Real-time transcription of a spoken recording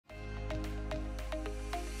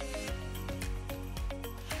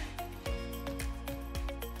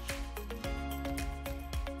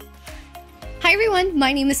Hi everyone,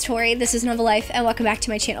 my name is Tori, this is Novel Life, and welcome back to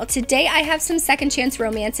my channel. Today I have some second chance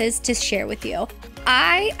romances to share with you.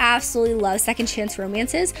 I absolutely love second chance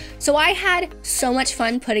romances, so I had so much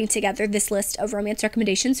fun putting together this list of romance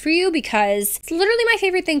recommendations for you because it's literally my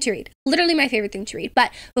favorite thing to read. Literally my favorite thing to read.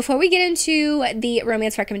 But before we get into the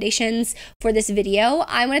romance recommendations for this video,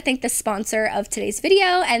 I want to thank the sponsor of today's video,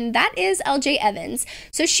 and that is LJ Evans.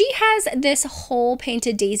 So she has this whole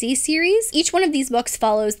Painted Daisy series. Each one of these books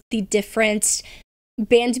follows the different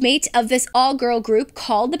bandmate of this all-girl group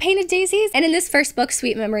called the Painted Daisies. And in this first book,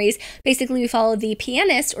 Sweet Memories, basically we follow the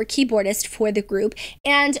pianist or keyboardist for the group.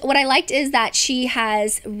 And what I liked is that she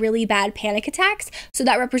has really bad panic attacks. So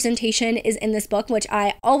that representation is in this book, which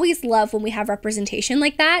I always love when we have representation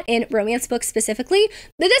like that in romance books specifically.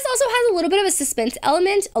 But this also has a little bit of a suspense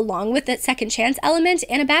element along with that second chance element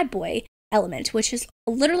and a bad boy element, which is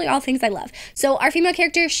literally all things I love. So our female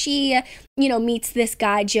character, she, meets this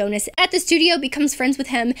guy, Jonas, at the studio, becomes friends with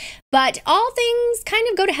him, but all things kind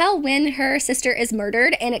of go to hell when her sister is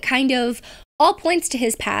murdered, and it kind of all points to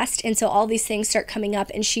his past, and so all these things start coming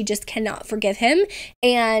up, and she just cannot forgive him,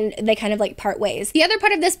 and they kind of like part ways. The other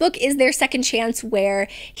part of this book is their second chance, where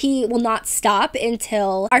he will not stop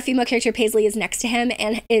until our female character Paisley is next to him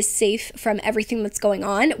and is safe from everything that's going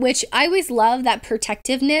on, which I always love that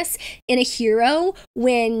protectiveness in a hero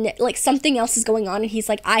when like something else is going on and he's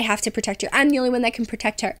like, I have to protect her. I'm the only one that can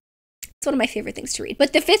protect her. It's one of my favorite things to read.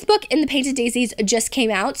 But the fifth book in the Painted Daisies just came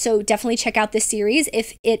out, so definitely check out this series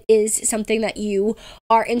if it is something that you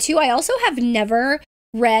are into. I also have never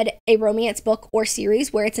read a romance book or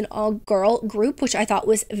series where it's an all-girl group, which I thought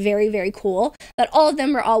was very, very cool. But all of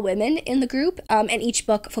them are all women in the group, and each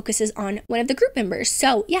book focuses on one of the group members.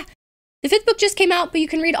 So yeah. The fifth book just came out, but you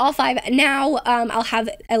can read all five now. I'll have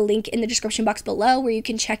a link in the description box below where you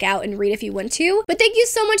can check out and read if you want to. But thank you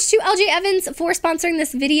so much to LJ Evans for sponsoring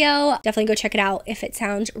this video. Definitely go check it out if it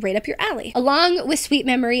sounds right up your alley. Along with Sweet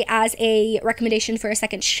Memory as a recommendation for a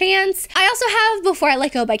second chance, I also have Before I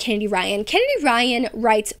Let Go by Kennedy Ryan. Kennedy Ryan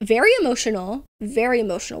writes very emotional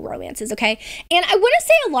romances, okay? And I wouldn't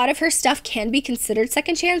say a lot of her stuff can be considered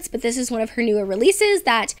second chance, but this is one of her newer releases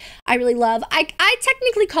that I really love. I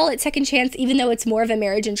technically call it second chance, even though it's more of a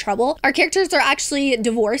marriage in trouble. Our characters are actually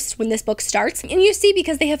divorced when this book starts, and you see,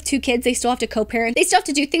 because they have two kids, they still have to co-parent. They still have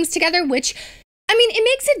to do things together, which, I mean, it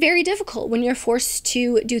makes it very difficult when you're forced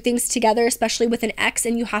to do things together, especially with an ex,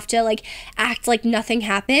 and you have to like act like nothing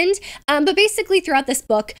happened. But basically throughout this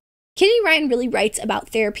book, Kennedy Ryan really writes about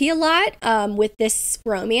therapy a lot with this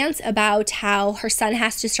romance, about how her son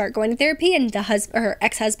has to start going to therapy, and her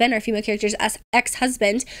ex-husband, our female character's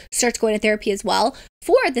ex-husband, starts going to therapy as well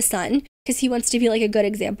for the son because he wants to be like a good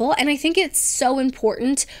example. And I think it's so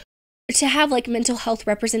important to have like mental health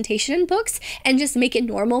representation in books and just make it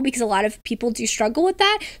normal, because a lot of people do struggle with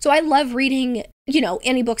that. So I love reading,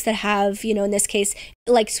 any books that have, in this case,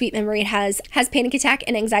 like Sweet Memory has panic attack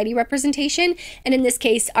and anxiety representation. And in this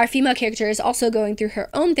case, our female character is also going through her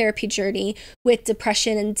own therapy journey with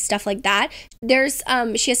depression and stuff like that. She has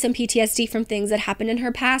some PTSD from things that happened in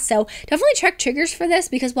her past. So definitely check triggers for this,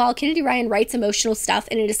 because while Kennedy Ryan writes emotional stuff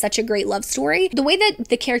and it is such a great love story, the way that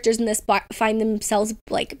the characters in this book find themselves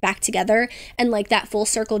like back together and like that full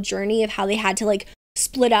circle journey of how they had to like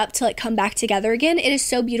split up to like come back together again, it is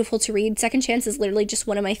so beautiful to read. Second Chance is literally just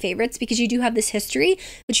one of my favorites because you do have this history,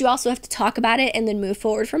 but you also have to talk about it and then move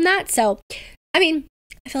forward from that. So, I mean,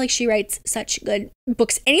 I feel like she writes such good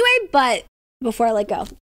books anyway, but Before I Let Go,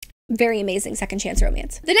 very amazing second chance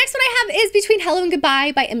romance. The next one I have is Between Hello and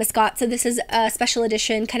Goodbye by Emma Scott. So this is a special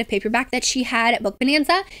edition kind of paperback that she had at Book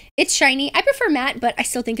Bonanza. It's shiny. I prefer matte, but I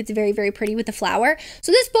still think it's very, very pretty with the flower.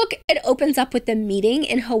 So this book, it opens up with them meeting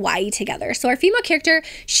in Hawaii together. So our female character,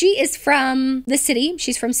 she is from the city.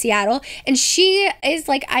 She's from Seattle, and she is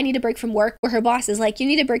like, I need a break from work, where her boss is like, you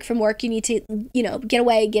need a break from work. You need to, get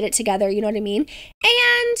away, get it together. You know what I mean?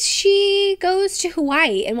 And she goes to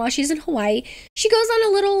Hawaii, and while she's in Hawaii, she goes on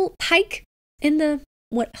a little hike in the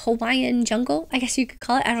Hawaiian jungle, I guess you could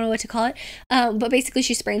call it. I don't know what to call it. But basically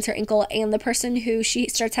she sprains her ankle, and the person who she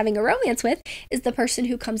starts having a romance with is the person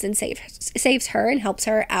who comes and saves her and helps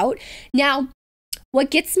her out. Now,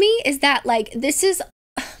 what gets me is that like this is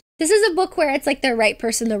a book where it's like the right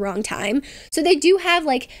person, the wrong time. So they do have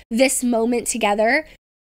like this moment together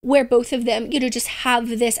where both of them, just have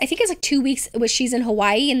this, I think it's like 2 weeks where she's in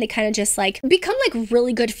Hawaii, and they kind of just like become like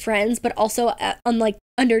really good friends, but also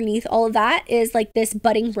underneath all of that is like this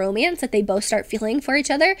budding romance that they both start feeling for each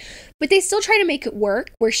other, but they still try to make it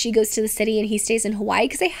work, where she goes to the city and he stays in Hawaii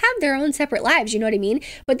because they have their own separate lives, you know what I mean?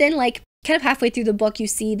 But then like kind of halfway through the book, you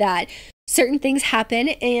see that certain things happen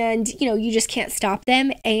and, you just can't stop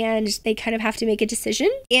them, and they kind of have to make a decision.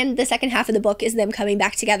 And the second half of the book is them coming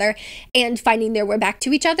back together and finding their way back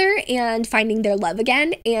to each other and finding their love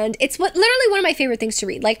again. And it's literally one of my favorite things to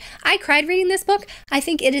read. Like, I cried reading this book. I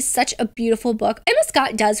think it is such a beautiful book. Emma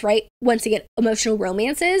Scott does write, once again, emotional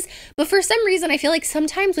romances, but for some reason, I feel like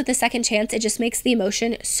sometimes with a second chance, it just makes the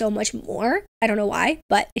emotion so much more. I don't know why,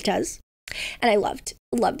 but it does. And I loved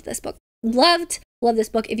this book. Love this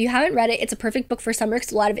book. If you haven't read it, it's a perfect book for summer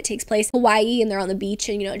because a lot of it takes place in Hawaii and they're on the beach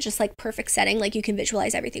and, just like perfect setting. Like, you can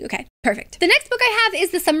visualize everything. Okay, perfect. The next book I have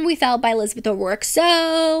is The Summer We Fell by Elizabeth O'Rourke.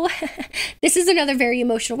 So this is another very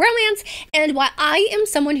emotional romance. And while I am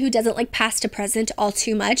someone who doesn't like past to present all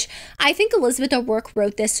too much, I think Elizabeth O'Rourke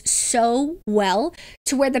wrote this so well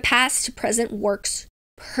to where the past to present works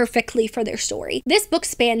perfectly for their story. This book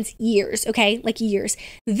spans years, okay? Like years.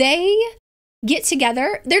 They get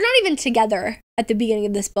together. They're not even together at the beginning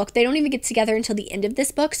of this book. They don't even get together until the end of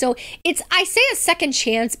this book. So I say a second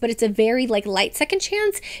chance, but it's a very like light second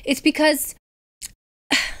chance. It's because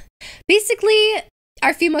basically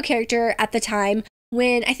our female character at the time,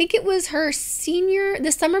 when I think it was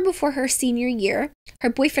the summer before her senior year,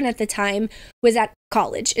 her boyfriend at the time was at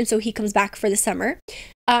college. And so he comes back for the summer.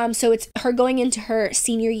 So it's her going into her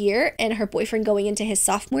senior year and her boyfriend going into his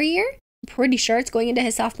sophomore year. Pretty sure it's going into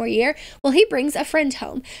his sophomore year. Well, he brings a friend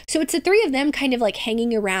home. So it's the three of them kind of like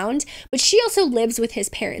hanging around, but she also lives with his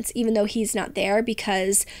parents, even though he's not there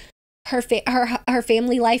because her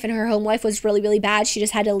family life and her home life was really, really bad. She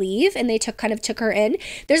just had to leave and they took her in.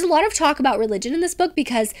 There's a lot of talk about religion in this book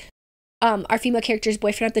because our female character's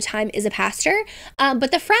boyfriend at the time is a pastor.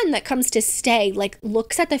 But the friend that comes to stay, like,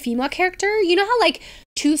 looks at the female character. You know how, like,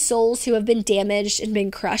 two souls who have been damaged and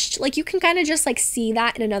been crushed, like, you can kind of just, like, see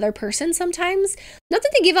that in another person sometimes. Not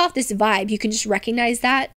that they give off this vibe. You can just recognize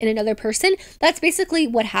that in another person. That's basically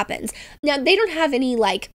what happens. Now, they don't have any,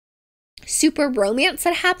 like, super romance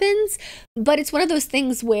that happens, but it's one of those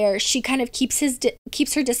things where she kind of keeps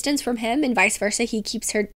her distance from him and vice versa. He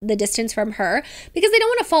keeps the distance from her because they don't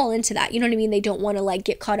want to fall into that. You know what I mean? They don't want to like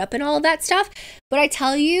get caught up in all of that stuff. But I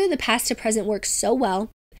tell you, the past to present works so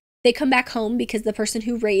well. They come back home because the person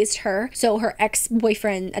who raised her, so her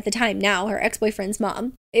ex-boyfriend at the time, now her ex-boyfriend's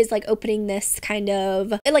mom, is like opening this kind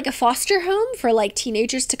of like a foster home for like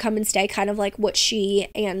teenagers to come and stay, kind of like what she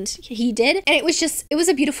and he did. And it was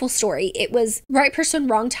a beautiful story. It was right person,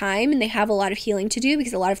 wrong time, and they have a lot of healing to do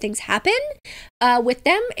because a lot of things happen with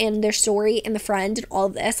them and their story and the friend and all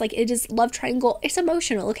of this. Like, it is love triangle. It's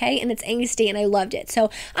emotional, okay? And it's angsty, and I loved it. So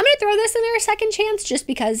I'm gonna throw this in there a second chance just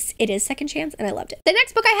because it is second chance and I loved it. The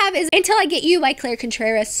next book I have is Until I Get You by Claire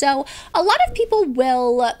Contreras. So a lot of people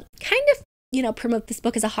will kind of promote this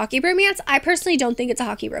book as a hockey romance. I personally don't think it's a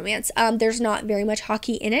hockey romance. There's not very much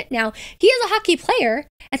hockey in it. Now, he is a hockey player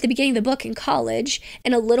at the beginning of the book in college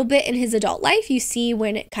and a little bit in his adult life. You see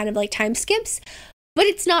when it kind of like time skips, but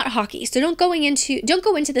it's not hockey. So don't go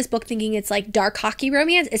into this book thinking it's like dark hockey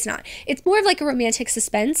romance. It's not. It's more of like a romantic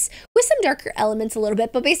suspense with some darker elements a little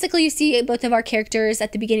bit. But basically you see both of our characters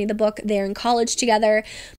at the beginning of the book, they're in college together.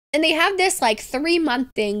 And they have this like 3-month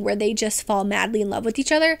thing where they just fall madly in love with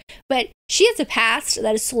each other. But she has a past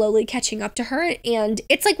that is slowly catching up to her. And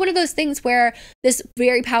it's like one of those things where this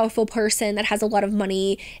very powerful person that has a lot of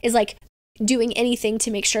money is like doing anything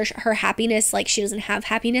to make sure her happiness, like she doesn't have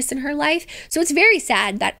happiness in her life. So it's very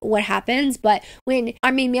sad that what happens. But when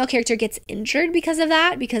our main male character gets injured because of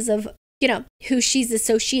that, because of who she's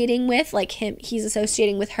associating with, like he's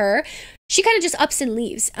associating with her, she kind of just ups and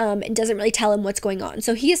leaves and doesn't really tell him what's going on.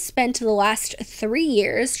 So he has spent the last 3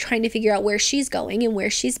 years trying to figure out where she's going and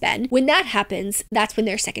where she's been. When that happens, that's when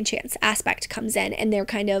their second chance aspect comes in, and they're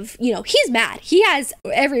kind of, he's mad. He has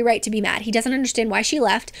every right to be mad. He doesn't understand why she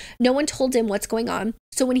left. No one told him what's going on.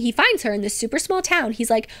 So when he finds her in this super small town,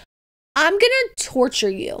 he's like, I'm gonna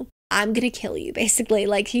torture you. I'm going to kill you, basically.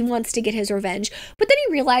 Like, he wants to get his revenge. But then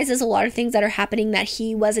he realizes a lot of things that are happening that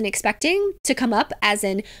he wasn't expecting to come up, as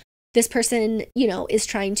in this person, is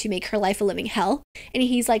trying to make her life a living hell. And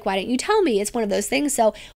he's like, why didn't you tell me? It's one of those things.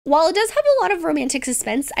 So while it does have a lot of romantic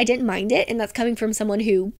suspense, I didn't mind it. And that's coming from someone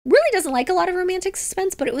who really doesn't like a lot of romantic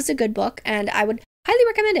suspense, but it was a good book. And I would highly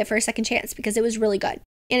recommend it for a second chance because it was really good.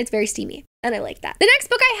 And it's very steamy, and I like that. The next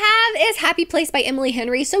book I have is Happy Place by Emily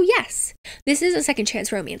Henry. So yes, this is a second chance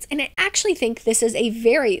romance. And I actually think this is a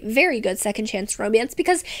very, very good second chance romance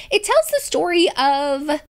because it tells the story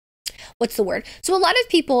of, what's the word? So a lot of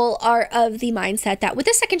people are of the mindset that with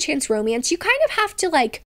a second chance romance, you kind of have to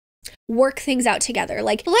like work things out together.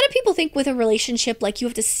 Like, a lot of people think with a relationship, like, you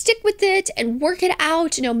have to stick with it and work it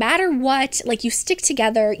out no matter what. Like, you stick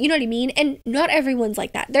together, you know what I mean? And not everyone's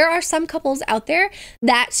like that. There are some couples out there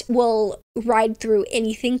that will ride through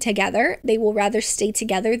anything together. They will rather stay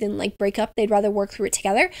together than like break up. They'd rather work through it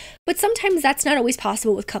together. But sometimes that's not always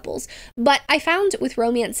possible with couples. But I found with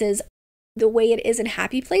romances, the way it is in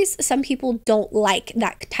Happy Place, some people don't like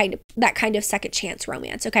that kind of second chance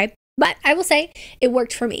romance, okay? But I will say it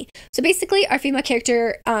worked for me. So basically, our female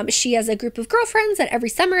character, she has a group of girlfriends that every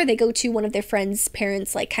summer they go to one of their friends'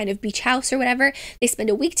 parents' like kind of beach house or whatever. They spend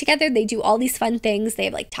a week together. They do all these fun things. They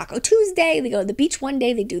have like Taco Tuesday. They go to the beach one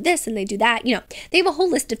day. They do this and they do that. You know, they have a whole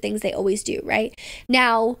list of things they always do, right?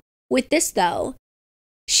 Now, with this though,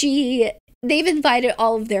 they've invited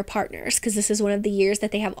all of their partners because this is one of the years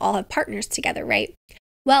that they all have partners together, right?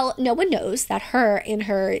 Well, no one knows that her and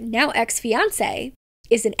her now ex-fiance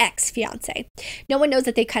is an ex-fiance. No one knows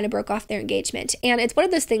that they kind of broke off their engagement. And it's one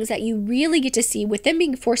of those things that you really get to see with them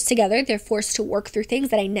being forced together. They're forced to work through things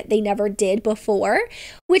that they never did before,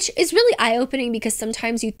 which is really eye-opening because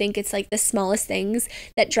sometimes you think it's like the smallest things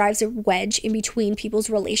that drives a wedge in between people's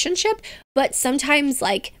relationship. But sometimes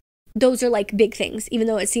like those are like big things, even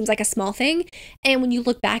though it seems like a small thing. And when you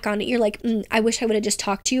look back on it, you're like, I wish I would have just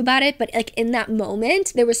talked to you about it. But like in that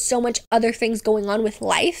moment, there was so much other things going on with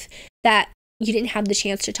life that you didn't have the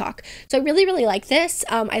chance to talk. So I really, really like this.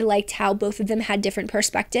 I liked how both of them had different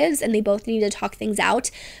perspectives and they both needed to talk things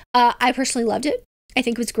out. I personally loved it. I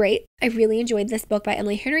think it was great. I really enjoyed this book by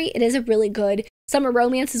Emily Henry. It is a really good summer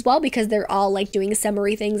romance as well because they're all like doing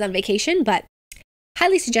summery things on vacation, but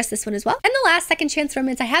highly suggest this one as well. And the last second chance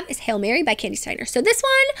romance I have is Hail Mary by Candy Steiner. So this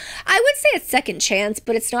one, I would say it's second chance,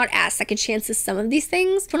 but it's not as second chance as some of these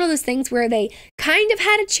things. It's one of those things where they kind of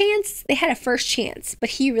had a chance. They had a first chance,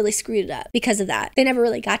 but he really screwed it up because of that. They never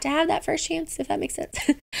really got to have that first chance, if that makes sense.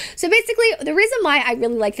 So basically, the reason why I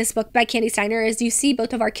really like this book by Candy Steiner is you see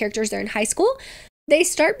both of our characters, they're in high school. They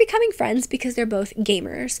start becoming friends because they're both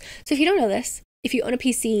gamers. So if you don't know this, if you own a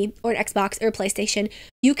PC or an Xbox or a PlayStation,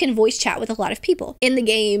 you can voice chat with a lot of people in the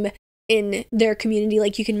game, in their community.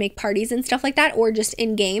 Like you can make parties and stuff like that, or just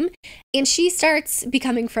in game. And she starts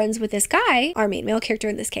becoming friends with this guy, our main male character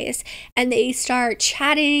in this case, and they start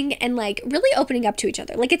chatting and like really opening up to each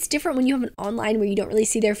other. Like it's different when you have an online where you don't really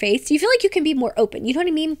see their face. You feel like you can be more open. You know what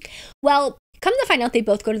I mean? Well, come to find out, they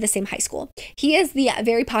both go to the same high school. He is the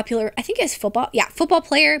very popular, I think it's football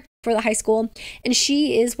player for the high school. And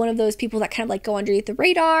she is one of those people that kind of like go underneath the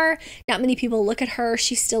radar. Not many people look at her.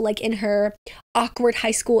 She's still like in her awkward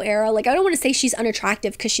high school era. Like I don't want to say she's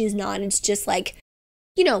unattractive because she's not. It's just like,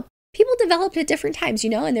 you know, people develop at different times,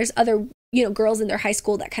 you know, and there's other, you know, girls in their high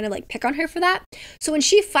school that kind of like pick on her for that. So when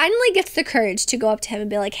she finally gets the courage to go up to him and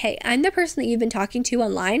be like, hey, I'm the person that you've been talking to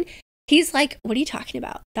online. He's like, what are you talking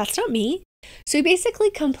about? That's not me. So he basically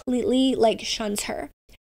completely like shuns her.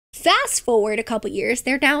 Fast forward a couple years,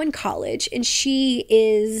 they're now in college and she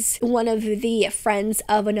is one of the friends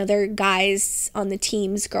of another guy's on the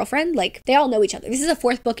team's girlfriend. Like they all know each other. This is a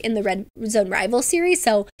fourth book in the Red Zone Rival series.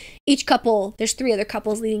 So each couple, there's 3 other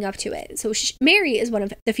couples leading up to it. So Mary is one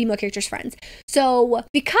of the female character's friends. So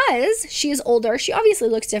because she is older, she obviously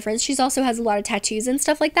looks different. She also has a lot of tattoos and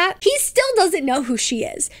stuff like that. He still doesn't know who she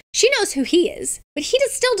is. She knows who he is, but he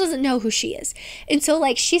just still doesn't know who she is. And so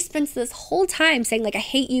like she spends this whole time saying like, I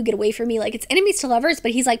hate you, get away from me. Like it's enemies to lovers,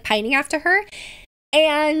 but he's like pining after her.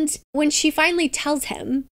 And when she finally tells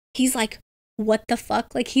him, he's like, what the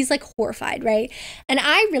fuck? Like he's like horrified, right? And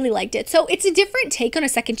I really liked it. So it's a different take on a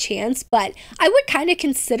second chance, but I would kind of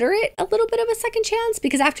consider it a little bit of a second chance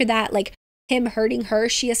because after that, like him hurting her,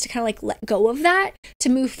 she has to kind of like let go of that to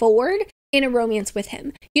move forward in a romance with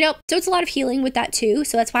him, you know? So it's a lot of healing with that too.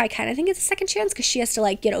 So that's why I kind of think it's a second chance because she has to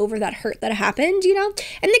like get over that hurt that happened, you know?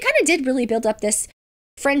 And they kind of did really build up this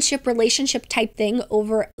friendship, relationship type thing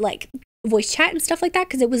over like voice chat and stuff like that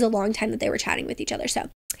because it was a long time that they were chatting with each other. So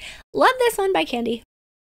love this one by Candy.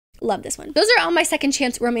 Love this one. Those are all my second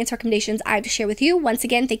chance romance recommendations I have to share with you. Once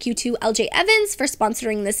again, thank you to LJ Evans for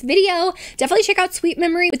sponsoring this video. Definitely check out Sweet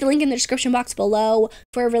Memory with the link in the description box below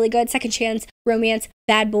for a really good second chance romance,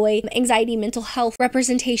 bad boy, anxiety, mental health,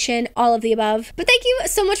 representation, all of the above. But thank you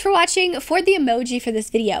so much for watching. For the emoji for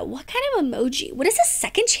this video, what kind of emoji? What is a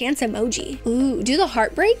second chance emoji? Ooh, do the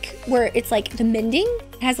heartbreak where it's like the mending.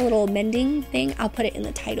 It has a little mending thing. I'll put it in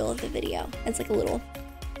the title of the video. It's like a little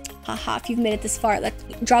haha, if you've made it this far,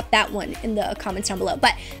 drop that one in the comments down below.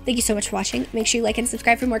 But thank you so much for watching. Make sure you like and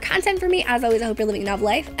subscribe for more content from me. As always, I hope you're living a novel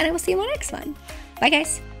life, and I will see you in my next one. Bye,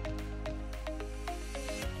 guys.